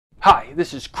Hi,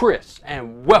 this is Chris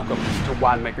and welcome to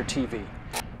Winemaker TV.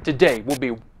 Today we'll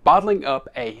be bottling up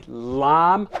a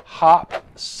lime hop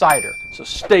cider, so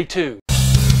stay tuned.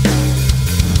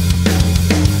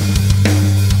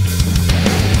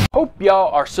 Hope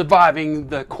y'all are surviving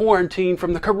the quarantine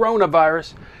from the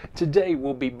coronavirus. Today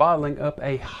we'll be bottling up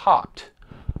a hopped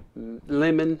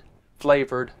lemon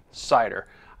flavored cider.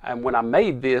 And when I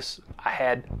made this, I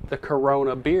had the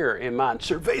Corona beer in mind.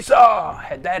 Cerveza! I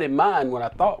had that in mind when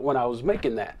I was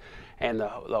making that. And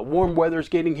the warm weather's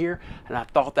getting here, and I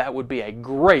thought that would be a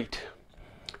great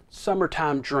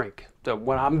summertime drink. So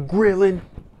when I'm grilling,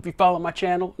 if you follow my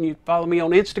channel and you follow me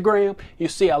on Instagram, you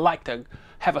see I like to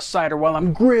have a cider while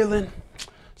I'm grilling.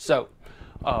 So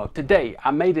today,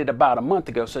 I made it about a month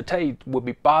ago, so today we'll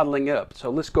be bottling up. So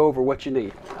let's go over what you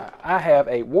need. I have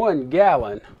a 1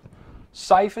 gallon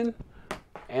siphon,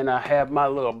 and I have my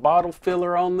little bottle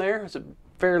filler on there. It's a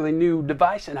fairly new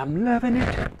device and I'm loving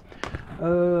it.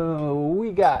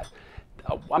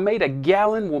 I made a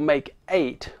gallon, we'll make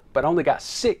 8, but I only got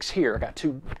 6 here. I got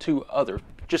two others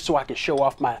just so I can show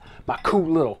off my cool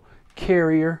little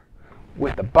carrier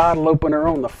with the bottle opener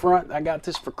on the front. I got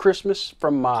this for Christmas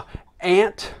from my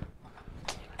aunt.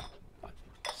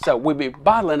 So we'll be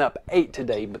bottling up 8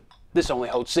 today, but this only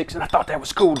holds 6, and I thought that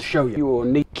was cool to show you. You will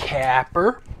need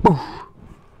capper,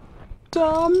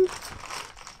 some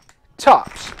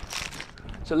tops.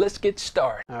 So let's get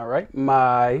started. All right,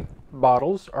 my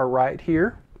bottles are right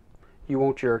here. You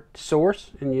want your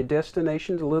source and your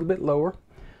destinations a little bit lower.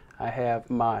 I have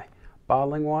my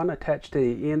bottling wand attached to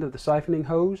the end of the siphoning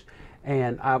hose,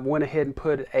 and I went ahead and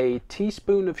put a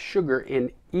teaspoon of sugar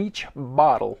in each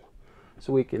bottle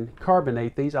so we can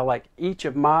carbonate these. I like each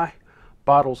of my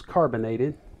bottles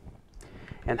carbonated.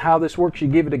 And how this works, you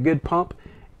give it a good pump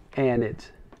and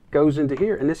it goes into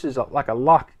here, and this is like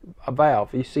a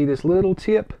valve. You see this little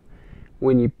tip?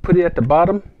 When you put it at the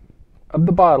bottom of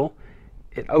the bottle,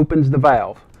 it opens the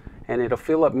valve and it'll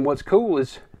fill up. And what's cool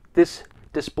is this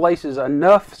displaces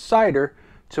enough cider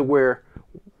to where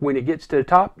when it gets to the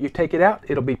top, you take it out,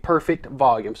 it'll be perfect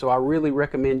volume. So I really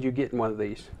recommend you getting one of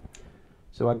these.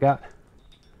 So I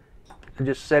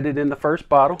just set it in the first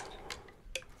bottle.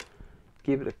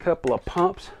 Give it a couple of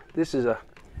pumps. This is a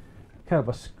kind of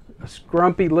a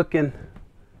scrumpy looking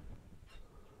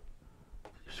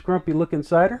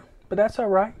cider, but that's all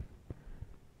right.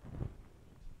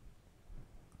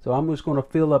 So I'm just going to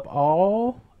fill up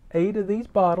all 8 of these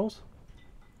bottles.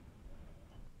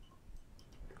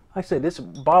 Like I said, this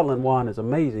bottling wand is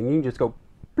amazing. You can just go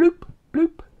bloop,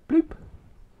 bloop, bloop.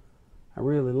 I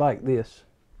really like this.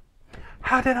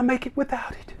 How did I make it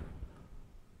without it?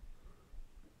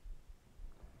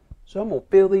 So I'm going to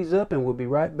fill these up and we'll be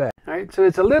right back. All right, so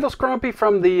it's a little scrumpy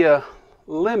from the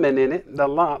lemon in it,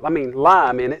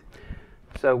 lime in it.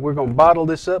 So we're going to bottle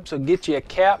this up. So get you a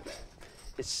cap.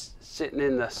 It's sitting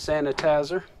in the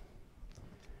sanitizer.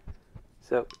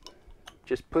 So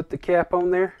just put the cap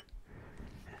on there.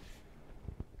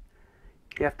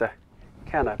 You have to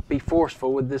kind of be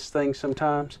forceful with this thing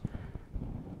sometimes.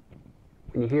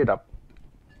 When you hear the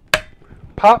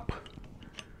pop,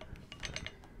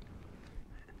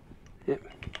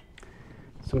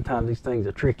 sometimes these things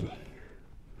are tricky.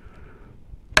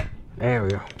 There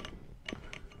we go.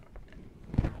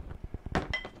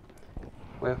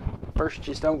 Well, first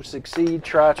just don't succeed,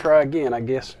 try again, I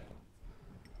guess.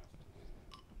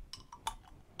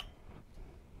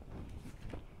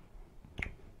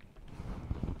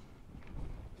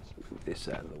 Let's move this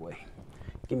out of the way.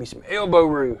 Give me some elbow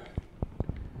room.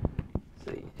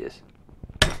 So you just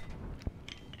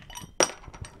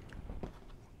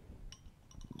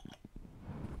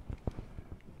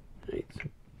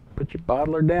put your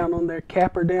bottler down on there,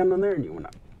 capper down on there, and you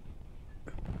want to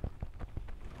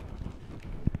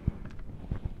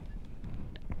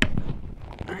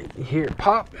you hear it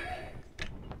pop.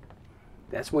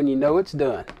 That's when you know it's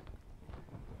done.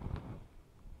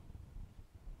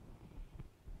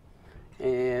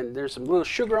 And there's some little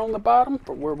sugar on the bottom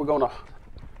for where we're going to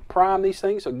prime these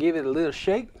things, so give it a little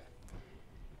shake.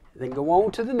 Then go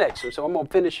on to the next one. So I'm going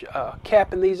to finish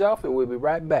capping these off and we'll be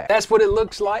right back. That's what it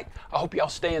looks like. I hope y'all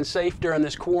staying safe during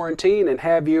this quarantine and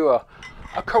have you a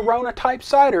Corona type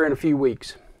cider in a few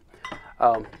weeks.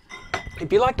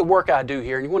 If you like the work I do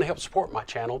here and you want to help support my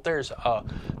channel, there's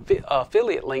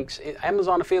affiliate links,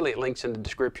 Amazon affiliate links in the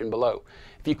description below.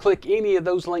 If you click any of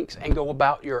those links and go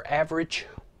about your average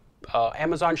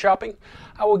Amazon shopping,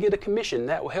 I will get a commission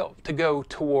that will help to go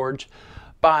towards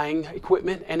buying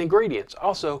equipment and ingredients.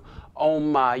 Also,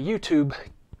 on my YouTube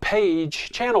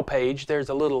channel page, there's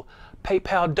a little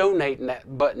PayPal donate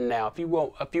button now. If you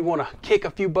want to kick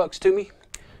a few bucks to me,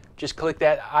 just click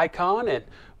that icon and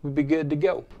we'd be good to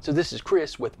go. So this is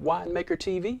Chris with Winemaker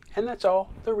TV, and that's all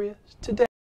there is today.